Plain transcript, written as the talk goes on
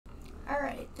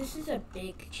this is a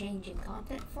big change in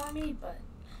content for me, but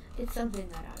it's something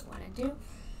that I want to do.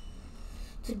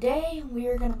 Today, we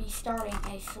are going to be starting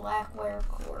a Slackware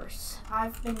course.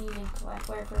 I've been using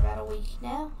Slackware for about a week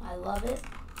now. I love it.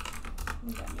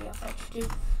 I'm going to be off too.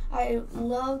 I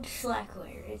loved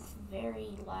Slackware. It's very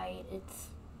light. It's,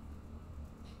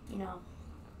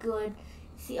 good.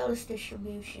 See all this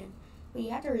distribution. But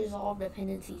you have to resolve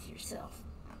dependencies yourself,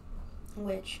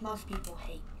 which most people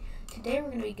hate. Today, we're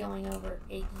going to be going over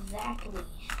exactly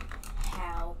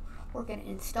how we're going to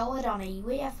install it on a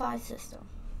UEFI system.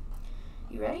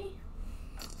 You ready?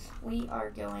 We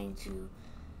are going to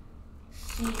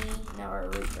cd our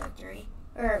root directory.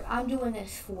 I'm doing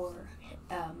this for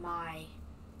my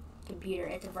computer.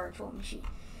 It's a virtual machine.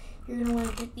 You're going to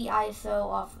want to get the ISO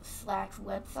off of Slack's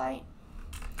website.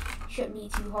 Shouldn't be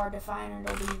too hard to find, and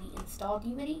it'll be the install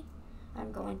DVD.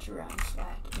 I'm going to run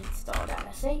slack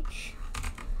install.sh,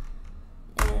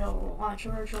 and it'll launch a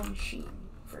virtual machine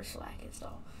for Slack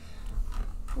install.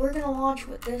 We're going to launch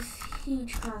with this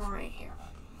huge kernel right here.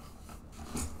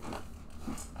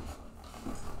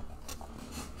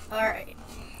 Alright,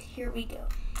 here we go.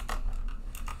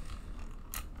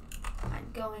 I'm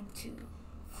going to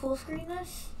full screen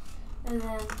this, and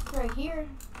then right here,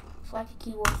 select the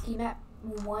keyword key map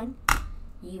 1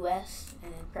 US,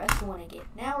 and then press 1 again.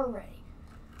 Now we're ready.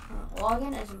 Log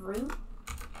in as root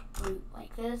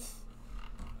like this.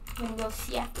 I'm going to go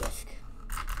CF disk.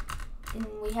 And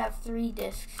we have 3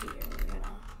 disks here.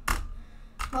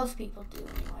 Most people do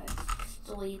anyways. Just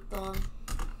delete them.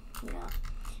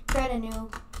 Create a new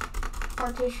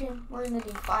partition. We're going to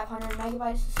do 500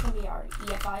 megabytes. This is going to be our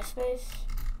EFI space.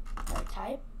 Our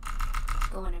type. It's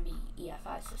going to be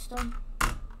EFI system.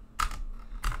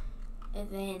 And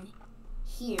then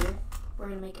here, we're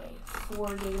going to make a 4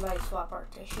 gigabyte swap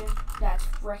partition. That's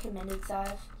recommended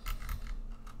size.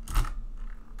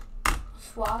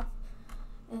 Swap.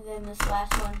 And then this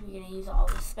last one, you're going to use all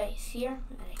the space here,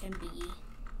 and it can be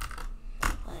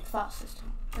like file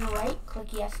system. And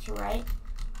click yes to write.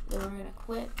 Then we're going to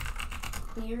quit,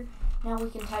 clear. Now we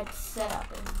can type setup,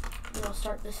 and it'll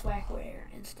start the Slackware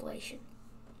installation.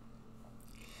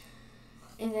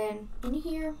 And then in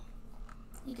here,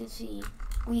 you can see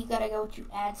we got to go to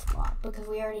add swap because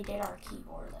we already did our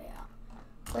keyboard layout.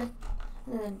 Click,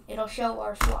 and then it'll show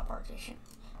our swap partition.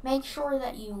 Make sure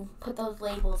that you put those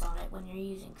labels on it when you're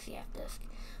using CF disk.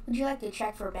 Would you like to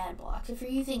check for bad blocks? If you're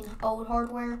using old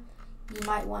hardware, you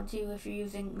might want to. If you're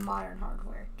using modern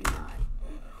hardware, do not.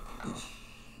 And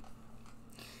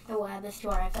we'll add this to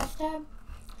our FS tab.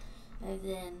 And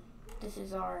then this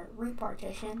is our root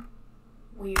partition.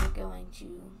 We are going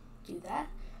to do that.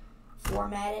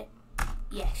 Format it,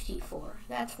 ext4.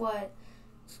 That's what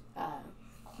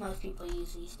most people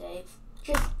use these days.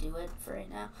 Just do it for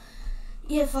right now.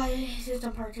 EFI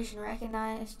system partition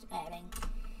recognized, adding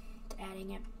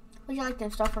it. Would you like to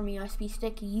install from a USB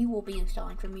stick? You will be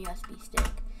installing from a USB stick.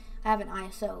 I have an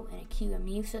ISO and a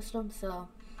QEMU system, so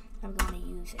I'm going to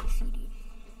use a CD.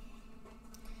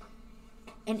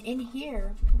 And in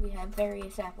here, we have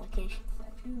various applications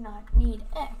that do not need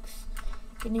X.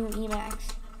 GNU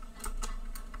Emacs.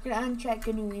 You're going to uncheck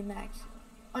GNU Emacs.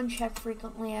 Uncheck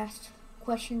frequently asked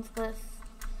questions list.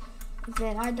 And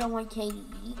then I don't want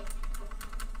KDE.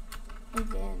 And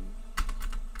then,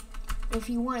 if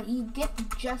you want, you get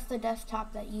just the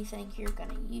desktop that you think you're going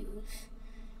to use.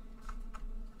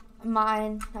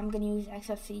 Mine, I'm going to use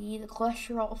XFCE, the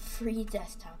cholesterol-free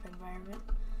desktop environment.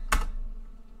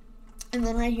 And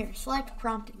then right here, select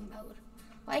prompting mode.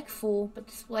 Like full, but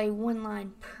display 1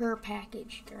 line per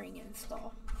package during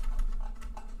install.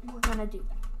 We're going to do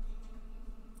that.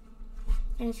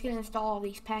 And it's going to install all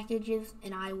these packages,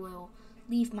 and I will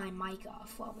leave my mic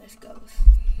off while this goes.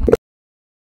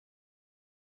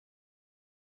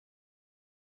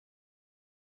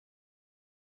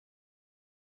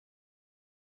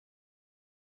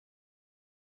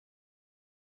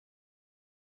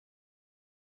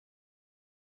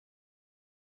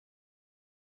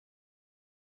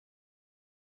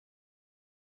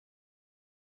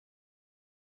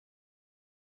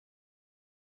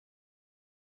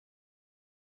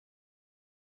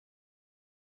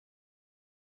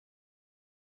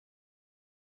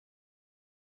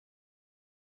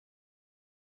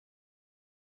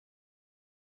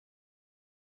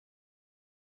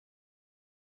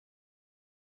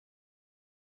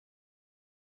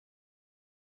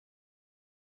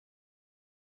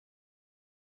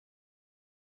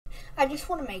 I just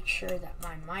want to make sure that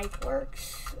my mic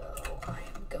works, so I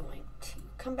am going to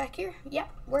come back here. Yeah,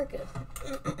 we're good.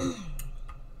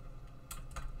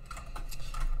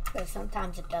 But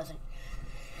sometimes it doesn't.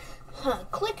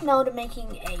 Click no to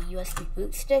making a USB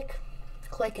boot stick.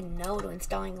 click no to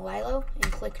installing Lilo,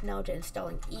 and click no to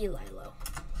installing eLilo.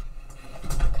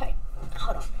 Okay,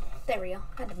 hold on. There we go.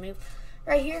 I had to move.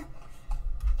 Right here,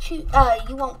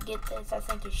 you won't get this. I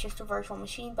think it's just a virtual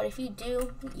machine, but if you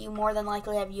do, you more than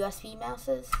likely have USB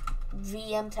mouses.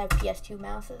 VMs have PS2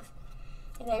 mouses.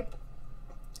 Enable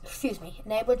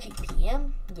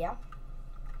GPM, yeah.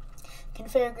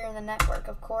 Configuring the network,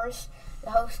 of course. The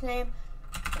host name,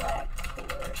 Slackware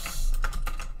Course.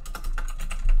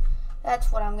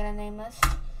 That's what I'm going to name this.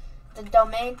 The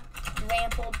domain,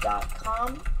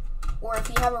 example.com. Or if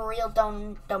you have a real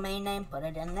domain name, put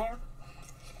it in there.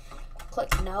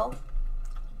 Click no.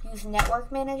 Use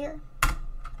network manager.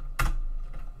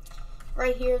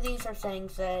 Right here, these are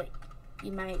things that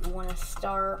you might want to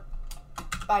start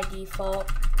by default.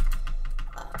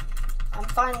 I'm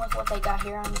fine with what they got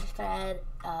here. I'm just going to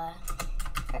add,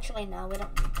 actually no, we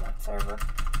don't need that server.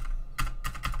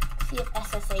 See if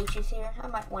SSH is here. I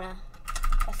might want to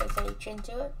SSH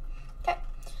into it. Okay,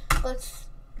 let's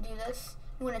do this.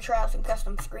 You want to try out some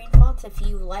custom screen fonts. If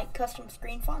you like custom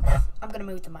screen fonts, I'm going to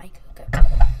move the mic. Okay.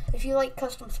 If you like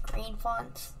custom screen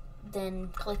fonts, then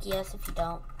click yes. If you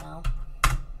don't, no.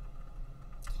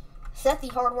 Set the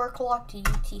hardware clock to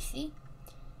UTC.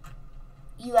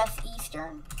 US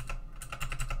Eastern.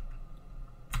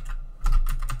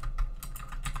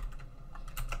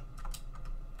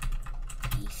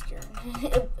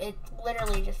 It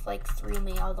literally just like threw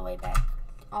me all the way down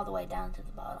to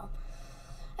the bottom.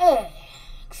 Hey,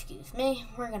 excuse me,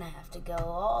 we're gonna have to go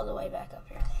all the way back up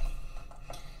here.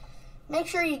 Make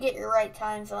sure you get your right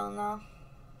time zone though.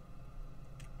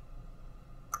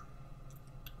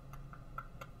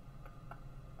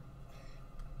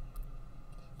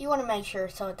 You want to make sure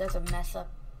so it doesn't mess up.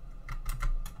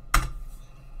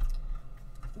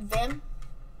 Vim,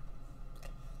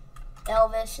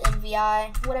 Elvis,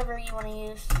 MVI, whatever you want to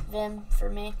use. Vim for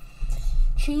me.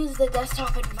 Choose the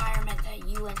desktop environment that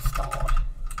you installed.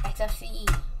 XFCE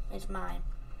is mine.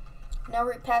 No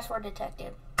root password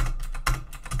detected.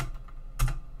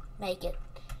 Make it.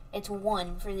 It's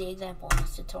 1 for the example in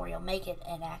this tutorial. Make it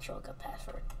an actual good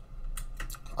password.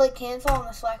 Click cancel on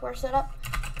the Slackware setup.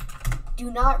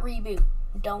 Do not reboot.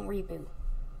 Don't reboot.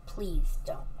 Please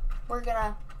don't. We're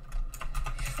gonna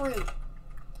shroot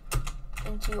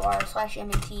into our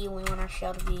 /MNT and we want our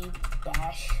shell to be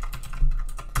bash.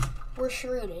 We're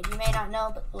shrooted. You may not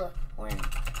know, but look, we're in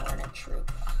a shroot.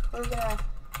 We're gonna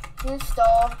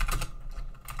install.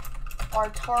 Our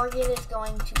target is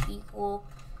going to equal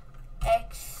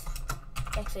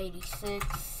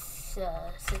x86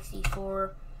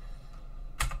 64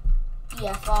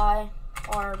 EFI.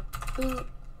 Our boot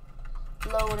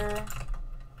loader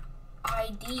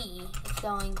ID is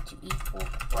going to equal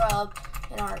grub,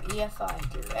 and our EFI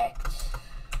directory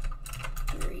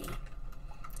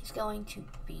is going to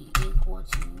be equal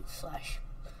to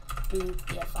 /boot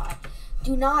EFI.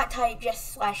 Do not type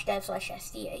just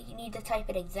 /dev/sda. You need to type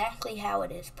it exactly how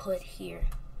it is put here.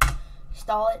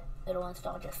 Install it. It'll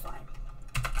install just fine.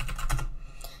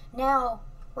 Now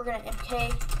we're gonna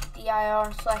mkdir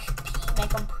 /p, make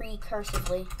them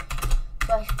precursively,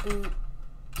 /boot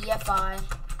EFI,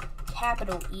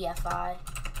 capital EFI,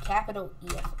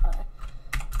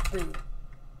 boot.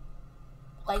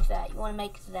 Like that. You want to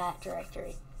make that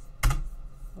directory.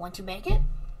 Once you make it,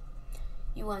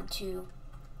 you want to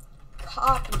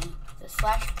copy the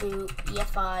 /boot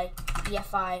EFI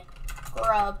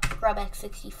grub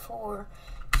x64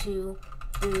 to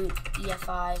boot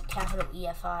EFI, capital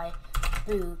EFI,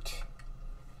 boot,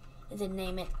 and then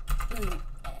name it boot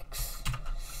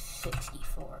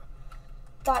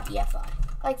x64.efi,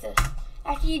 like this.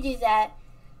 After you do that,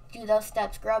 do those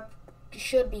steps, grub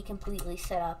should be completely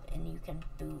set up and you can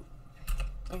boot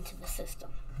into the system.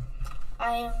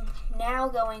 I am now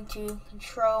going to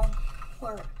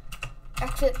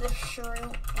exit the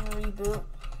shroot and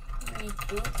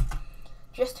reboot,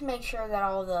 just to make sure that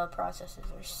all the processes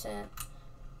are sent.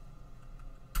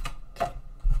 Okay,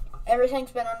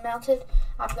 everything's been unmounted.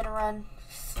 I'm going to run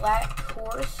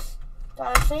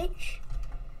slackcourse.sh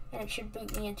and it should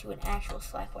boot me into an actual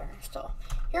Slackware install.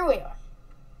 Here we are.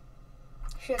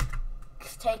 Should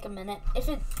take a minute. If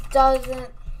it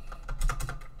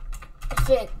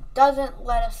doesn't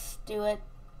let us do it,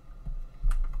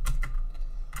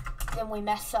 then we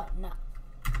mess something up.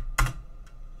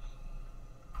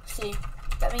 See,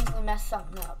 that means we messed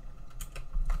something up.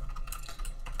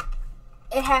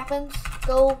 It happens.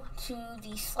 Go to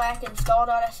the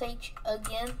slackinstall.sh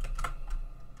again.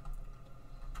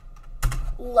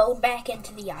 Load back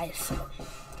into the ISO.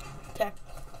 Okay.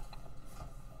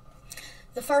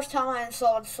 The first time I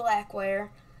installed Slackware,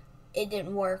 it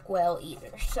didn't work well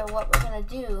either. So what we're going to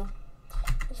do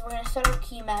is we're going gonna set our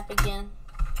key map again,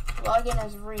 log in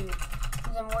as root,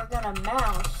 and then we're gonna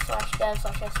mount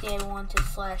 /dev/sda1 to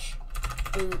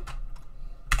 /boot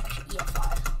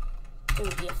 /efi,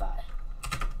 boot EFI.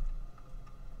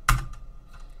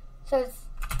 So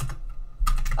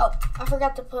oh, I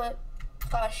forgot to put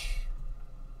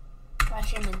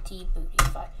 /mnt boot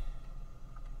EFI.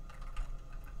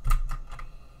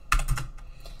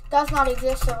 Does not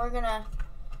exist, so we're gonna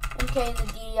mk the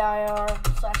dir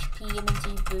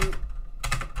 /pmnt boot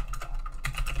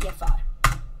EFI.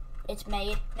 It's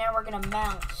made. Now we're gonna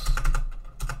mount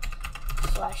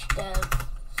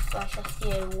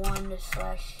 /dev/sda1 to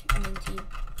 /mnt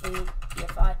boot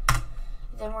EFI.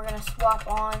 Then we're gonna swap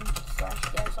on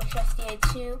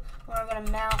 /dev/sda2, and we're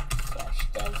gonna mount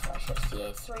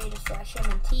 /dev/sda3 to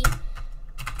 /mnt.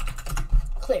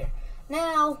 Clear.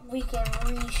 Now we can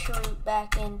reshroot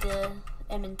back into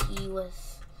MNT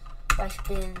with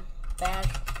 /bin bash.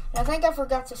 And I think I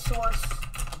forgot to source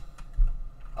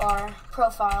our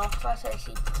profile,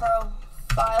 /ac profile.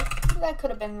 That could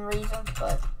have been the reason,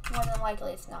 but more than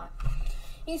likely it's not.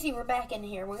 You can see we're back in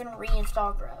here. We're gonna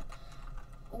reinstall grub.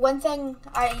 One thing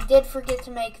I did forget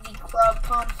to make the grub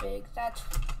config. That's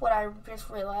what I just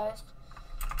realized.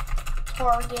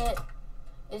 Target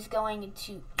is going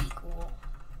to equal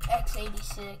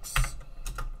x86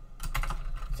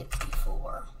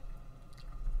 64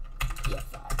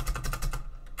 EFI.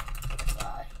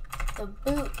 The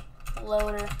boot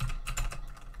loader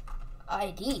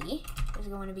ID is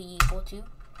going to be equal to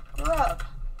grub,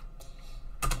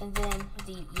 and then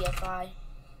the EFI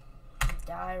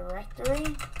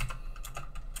directory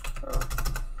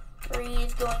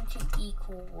is going to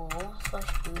equal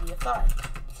 /boot EFI.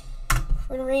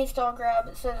 We're going to reinstall grub.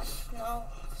 It says no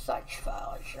such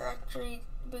file directory.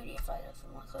 Boot EFI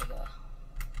doesn't look like a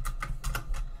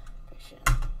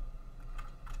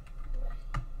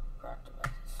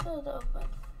still open.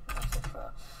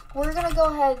 We're gonna go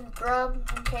ahead and grub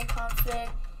mkconfig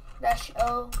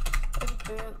 -o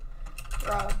boot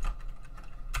grub.cfg.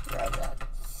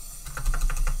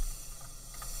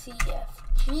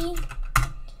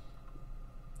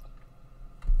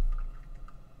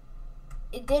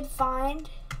 It did find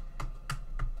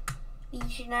the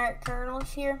generic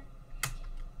kernels here.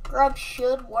 Grub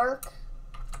should work.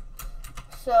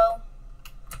 So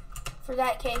for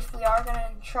that case, we are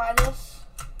gonna try this.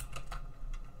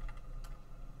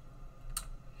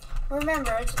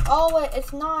 Remember, it's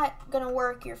not gonna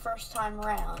work your first time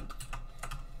around.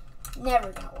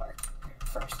 Never gonna work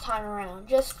first time around.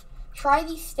 Just try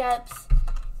these steps.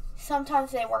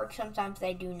 Sometimes they work, sometimes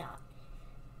they do not.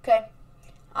 Okay,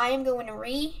 I am going to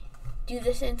redo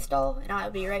this install, and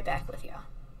I'll be right back with y'all.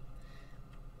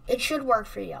 It should work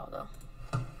for y'all though.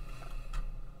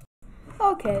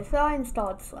 Okay, so I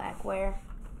installed Slackware.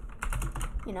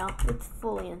 You know, it's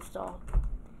fully installed.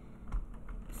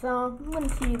 So I'm going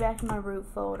to CD back in my root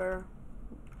folder,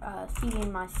 CD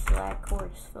in my Slack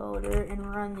course folder,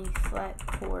 and run the Slack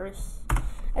course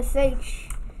sh.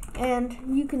 And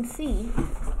you can see,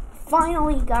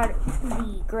 finally got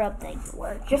the grub thing to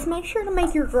work. Just make sure to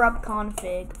make your grub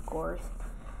config, of course.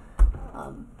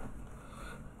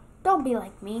 Don't be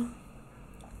like me.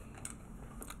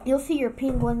 You'll see your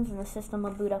penguins in the system will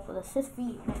boot up with a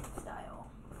sysv style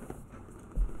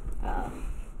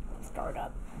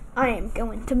startup. I am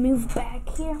going to move back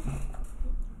here.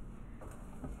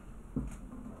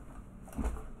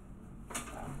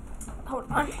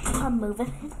 Hold on, I'm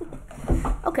moving.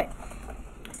 Okay.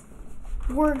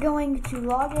 We're going to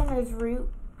log in as root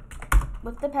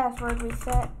with the password we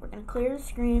set. We're going to clear the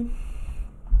screen.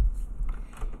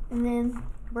 And then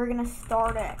we're going to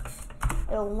start X.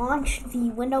 It'll launch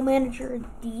the window manager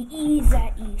DE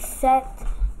that you set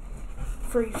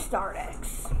for your start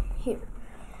X. Here.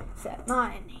 Set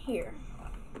mine here.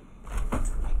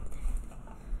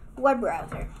 Web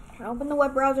browser. Open the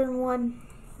web browser in one.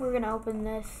 We're going to open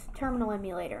this terminal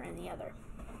emulator in the other.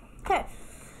 Okay.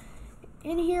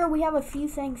 In here we have a few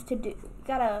things to do. We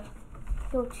gotta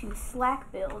go to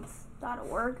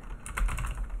slackbuilds.org.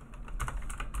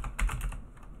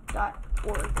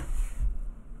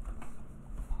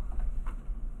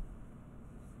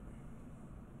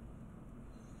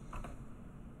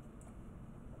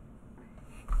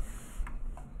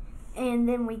 And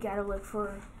then we gotta look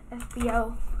for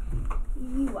FBO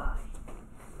UI.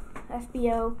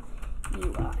 FBO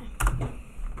UI.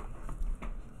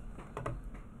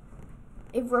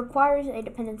 It requires a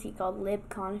dependency called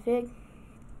libconfig.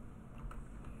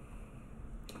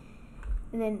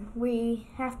 And then we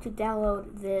have to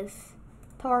download this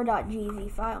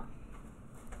tar.gz file.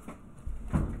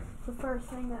 The first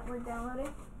thing that we're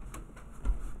downloading.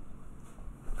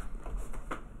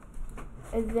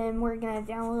 And then we're going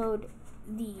to download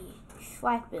the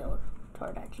Slack build,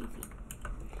 tought.gz.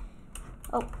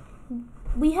 Oh,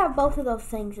 we have both of those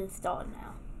things installed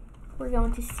now. We're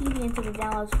going to cd into the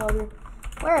downloads folder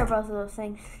where both of those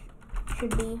things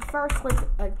should be. First, let's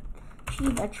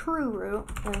achieve a true root,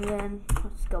 and then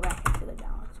let's go back into the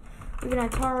downloads. We're going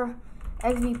to tar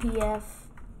xvpf,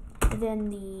 and then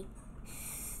the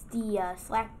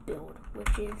Slack build,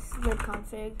 which is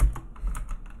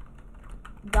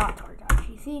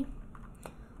libconfig.tought.gz.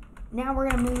 Now we're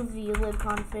going to move the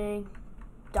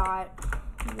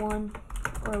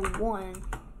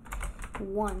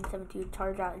libconfig.172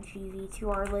 tought.gz to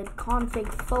our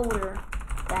libconfig folder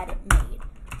that it made.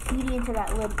 cd into that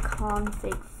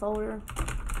libconfig folder,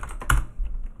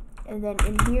 and then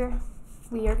in here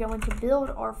we are going to build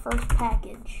our first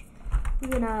package. We're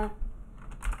going to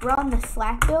run the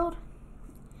Slack build,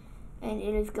 and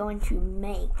it is going to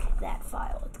make that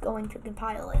file. It's going to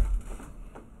compile it.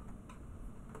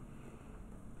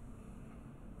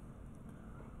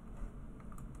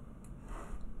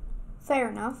 Fair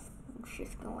enough. It's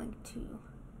just going to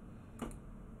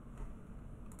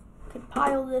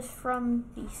compile this from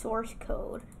the source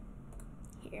code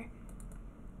here.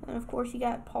 And of course you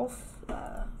got pulse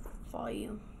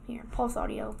volume here, pulse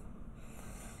audio,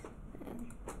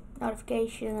 and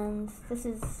notifications. This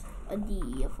is a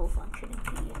DE, a full functioning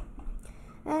DE.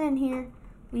 And in here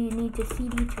we need to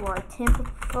cd to our temp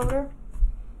folder,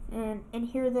 and in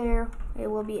here it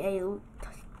will be a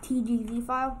tgz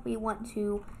file. We want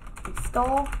to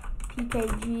install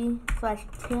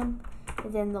pkg/temp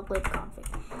and then the libconfig.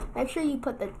 Make sure you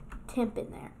put the temp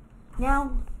in there.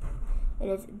 Now it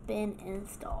has been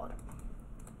installed.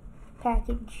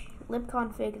 Package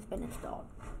libconfig has been installed.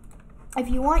 If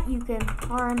you want, you can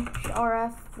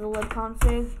rf the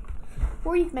libconfig,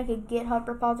 or you can make a GitHub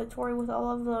repository with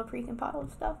all of the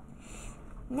precompiled stuff.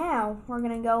 Now we're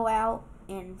going to go out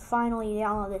and finally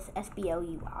download this SBO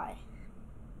UI.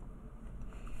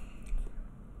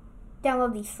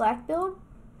 Download the Slack build.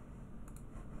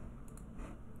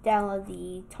 Download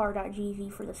the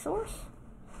tar.gz for the source.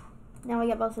 Now we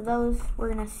got both of those.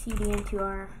 We're going to cd into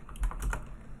our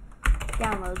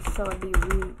downloads, so it'd be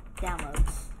root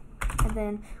downloads. And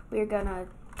then we're going to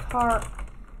tar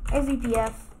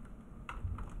xvpf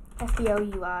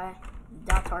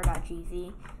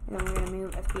sboui.tar.gz, and then we're going to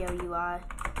move sboui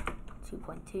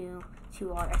 2.2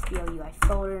 to our sboui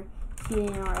folder, cd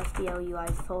in our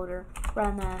sboui folder,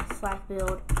 run the Slack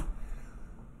build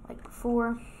like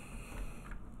before.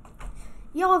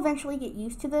 You'll eventually get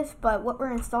used to this, but what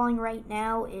we're installing right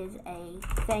now is a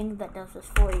thing that does this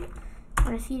for you. We're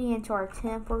going to cd into our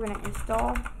temp. We're going to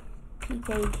install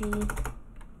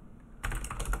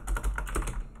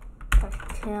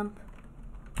pkg/temp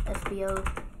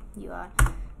sboui,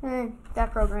 and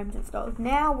that program's installed.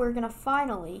 Now we're going to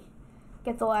finally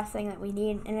get the last thing that we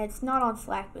need, and it's not on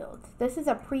Slack builds. This is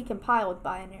a pre-compiled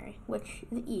binary, which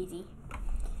is easy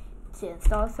to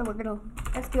install. So we're going to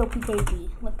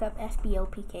sbopkg, look up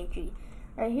sbopkg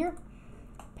right here,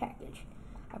 package.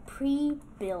 A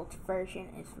pre-built version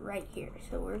is right here.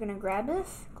 So we're going to grab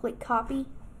this, click copy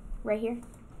right here,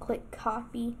 click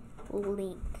copy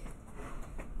link,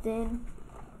 and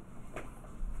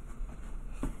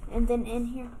then in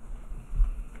here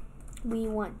we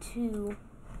want to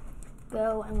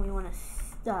go and we want to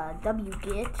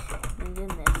wget and then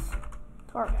this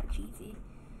tar.gz,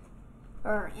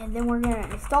 and then we're going to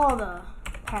install the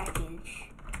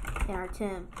package in our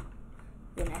temp,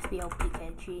 then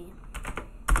sbopkg,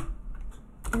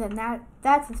 and then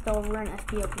that's installed. We're in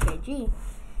sbopkg.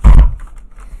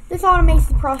 This automates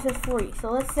the process for you.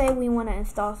 So let's say we want to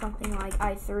install something like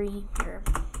i3, or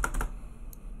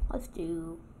let's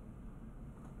do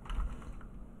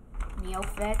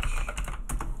neofetch.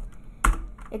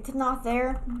 It's not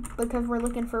there because we're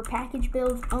looking for package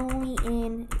builds only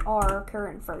in our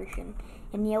current version.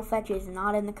 And neofetch is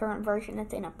not in the current version.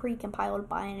 It's in a pre-compiled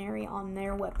binary on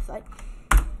their website.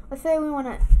 Let's say we want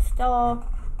to install,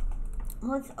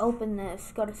 let's open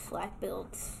this, go to Slack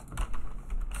builds.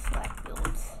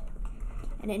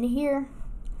 And in here,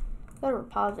 go to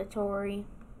repository,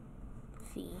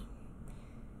 see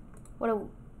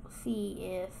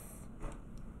if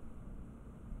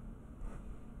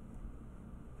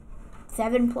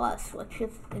 7+, let's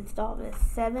just install this,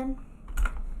 7+,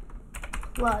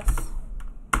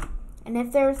 and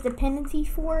if there's dependencies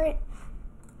for it,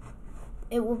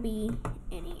 it will be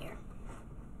in here.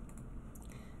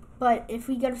 But if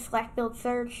we go to Slack build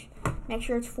search, make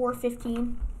sure it's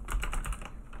 4.15.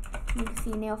 You can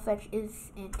see neofetch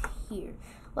is in here.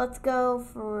 Let's go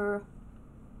for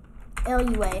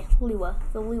Lua,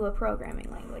 the Lua programming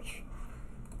language.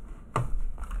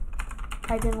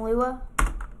 type in Lua,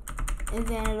 and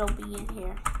then it'll be in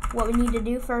here. What we need to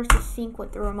do first is sync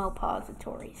with the remote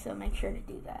repository, so make sure to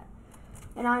do that.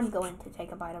 And I'm going to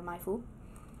take a bite of my food.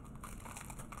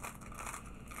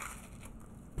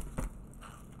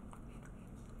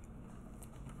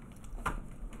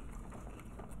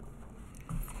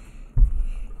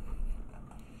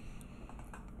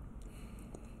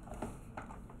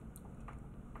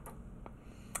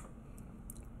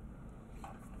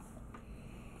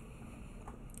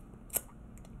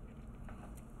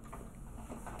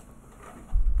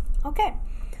 Okay,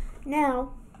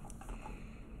 now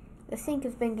the sync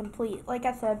has been complete. Like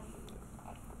I said,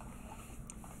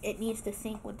 it needs to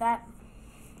sync with that.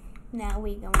 Now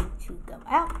we're going to go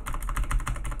out.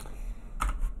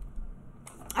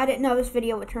 I didn't know this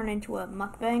video would turn into a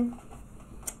mukbang,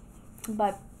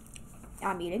 but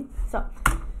I'm eating. So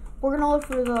we're gonna look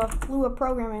for the Lua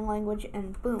programming language,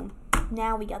 and boom,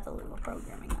 now we got the Lua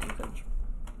programming language.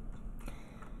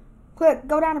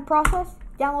 Go down to process,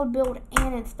 download, build,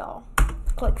 and install.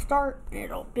 Click start, and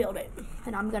it'll build it.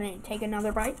 And I'm gonna take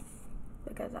another bite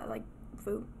because I like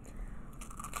food.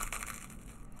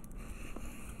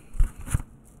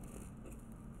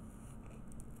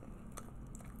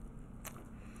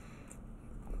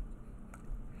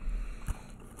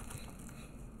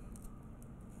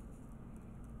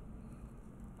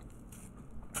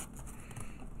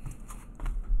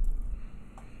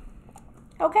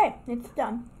 Okay, it's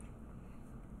done.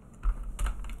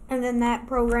 And then that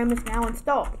program is now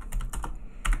installed.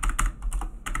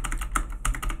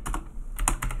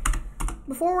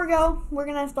 Before we go, we're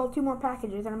going to install 2 more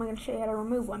packages, and I'm going to show you how to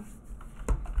remove one.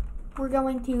 We're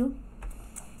going to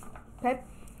type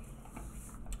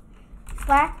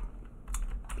Slack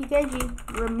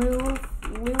PKG remove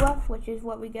Lua, which is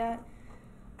what we got.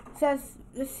 It says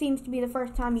this seems to be the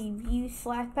first time you've used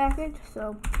Slack package,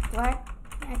 so Slack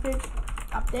package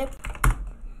update.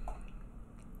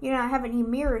 You're not having any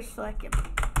mirrors selected.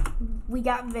 We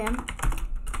got Vim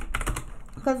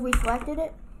because we selected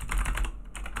it.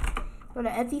 Go to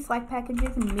Etsy, Slack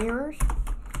packages, and mirrors.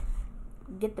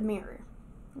 Get the mirror.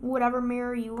 Whatever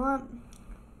mirror you want.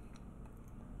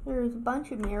 There's a bunch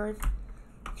of mirrors.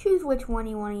 Choose which one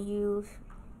you want to use.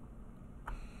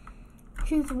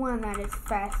 Choose the one that is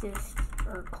fastest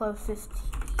or closest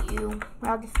to you.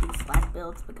 I'll just do Slack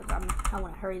builds because I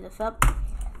want to hurry this up.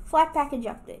 Slack package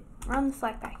update. Run the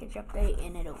Slack package update,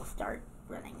 and it will start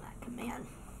running that command.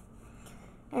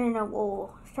 And it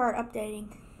will start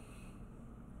updating.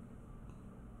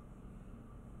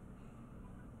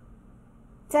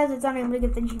 It says it's unable to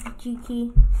get the GPG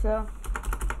key, so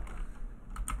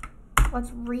let's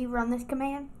rerun this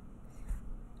command.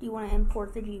 Do you want to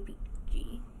import the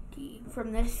GPG key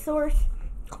from this source?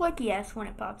 Click yes when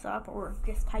it pops up, or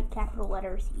just type capital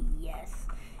letters yes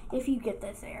if you get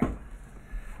this error.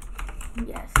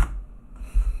 Yes.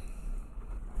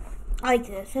 Like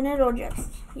this, and it'll just,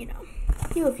 you know,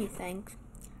 do a few things.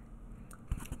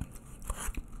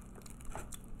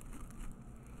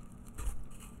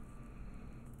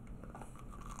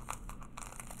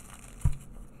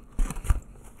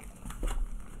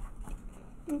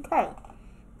 Okay.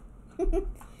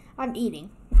 I'm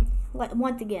eating.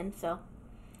 Once again, so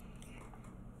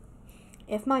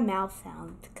if my mouth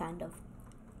sounds kind of,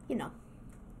 you know,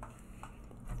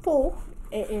 full,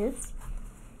 it is.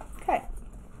 Okay.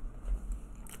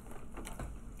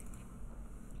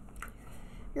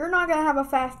 You're not gonna have a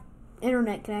fast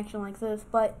internet connection like this,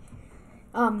 but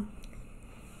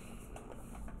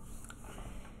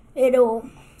it'll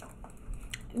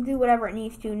do whatever it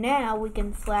needs to. Now we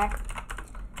can Slack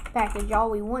package all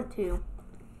we want to.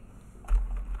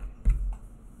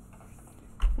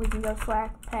 We can go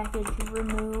Slack package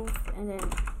remove, and then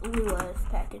Lua's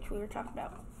package we were talking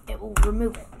about. It will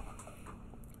remove it.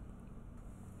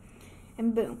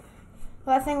 And boom. The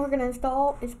last thing we're going to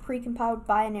install is precompiled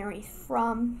binaries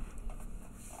from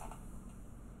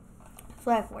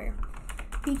Slackware.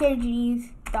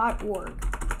 pkgs.org.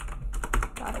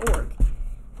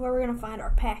 Where we're going to find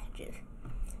our packages.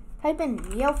 Type in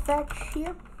neofetch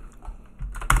here.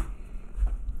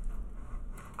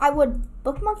 I would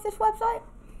bookmark this website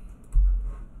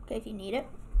in case you need it.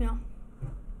 You know.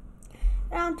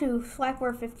 Down to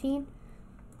Slackware 15.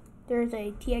 There's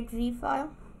a TXZ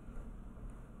file.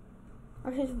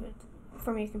 Or just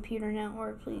from your computer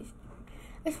network, please.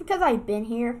 It's because I've been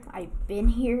here. I've been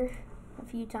here a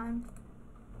few times.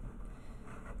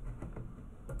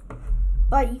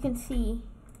 But you can see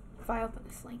if I open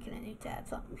this link in a new tab,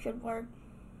 something should work.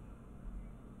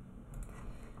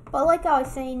 But like I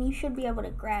was saying, you should be able to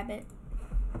grab it.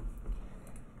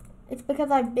 It's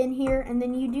because I've been here, and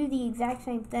then you do the exact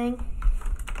same thing.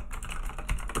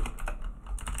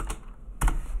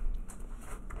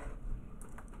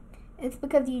 It's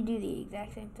because you do the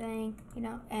exact same thing, you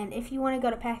know. And if you want to go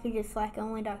to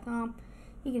packages.slackonly.com,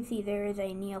 you can see there is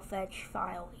a neofetch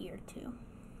file here too.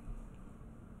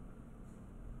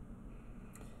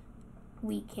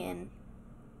 We can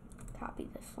copy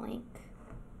this link.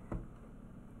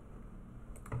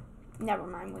 Never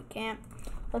mind, we can't.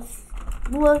 Let's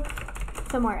look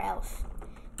somewhere else.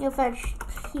 Neofetch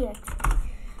TXT.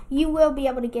 You will be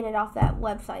able to get it off that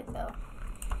website though.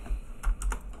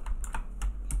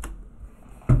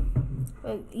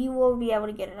 But you will be able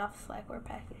to get it off Slackware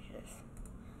packages.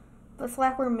 But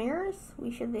Slackware mirrors,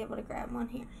 we should be able to grab one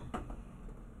here.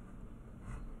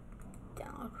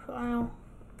 Download file.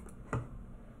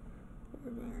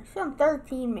 Some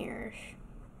 13 mirrors.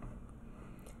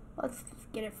 Let's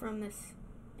just get it from this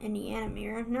Indiana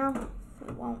mirror. No,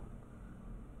 it won't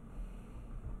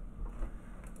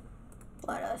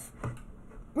let us.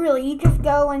 Really, you just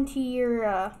go into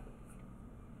your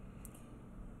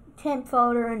temp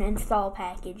folder and install a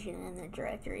package, and then the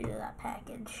directory to that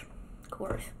package, of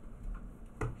course.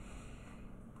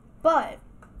 But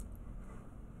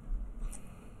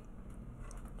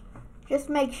just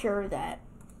make sure that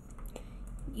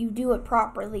you do it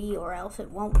properly, or else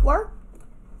it won't work.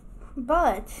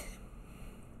 But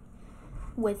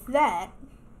with that,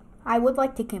 I would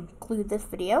like to conclude this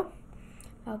video.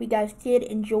 I hope you guys did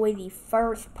enjoy the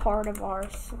first part of our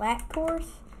Slack course.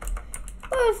 It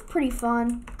was pretty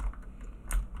fun,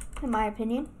 in my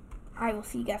opinion. I will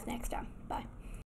see you guys next time.